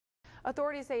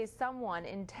Authorities say someone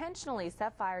intentionally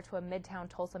set fire to a Midtown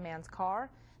Tulsa man's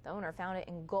car. The owner found it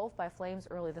engulfed by flames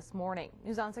early this morning.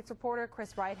 News on 6 reporter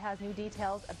Chris Wright has new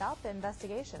details about the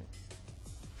investigation.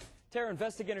 Terror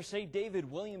investigators say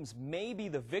David Williams may be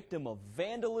the victim of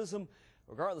vandalism.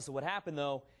 Regardless of what happened,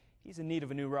 though, he's in need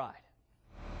of a new ride.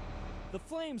 The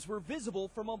flames were visible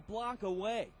from a block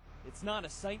away. It's not a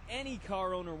sight any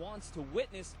car owner wants to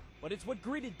witness, but it's what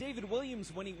greeted David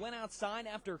Williams when he went outside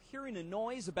after hearing a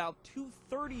noise about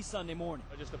 2:30 Sunday morning.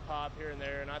 Just a pop here and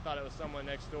there, and I thought it was someone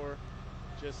next door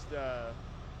just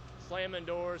slamming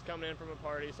doors, coming in from a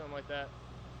party, something like that.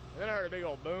 And then I heard a big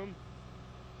old boom.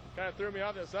 Kind of threw me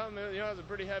off that something, it was a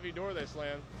pretty heavy door they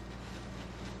slammed.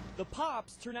 The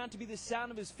pops turned out to be the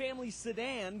sound of his family's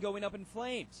sedan going up in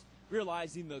flames.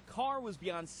 Realizing the car was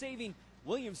beyond saving,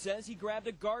 Williams says he grabbed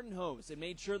a garden hose and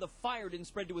made sure the fire didn't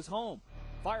spread to his home.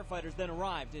 Firefighters then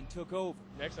arrived and took over.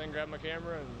 Next thing, grabbed my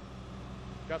camera and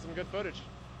got some good footage.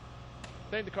 I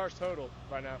think the car's totaled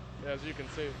by now, as you can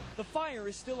see. The fire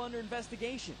is still under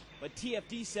investigation, but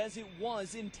TFD says it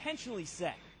was intentionally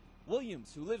set.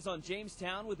 Williams, who lives on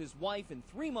Jamestown with his wife and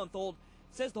 3-month-old,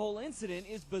 says the whole incident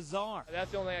is bizarre.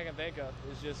 That's the only thing I can think of,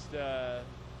 is just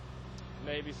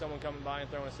maybe someone coming by and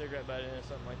throwing a cigarette butt in or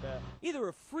something like that. Either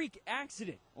a freak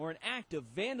accident or an act of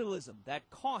vandalism that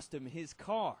cost him his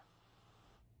car.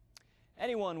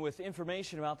 Anyone with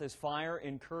information about this fire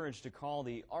encouraged to call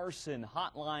the arson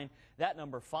hotline. That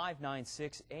number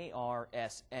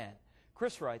 596-ARSN.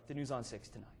 Chris Wright, the News on 6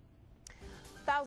 tonight.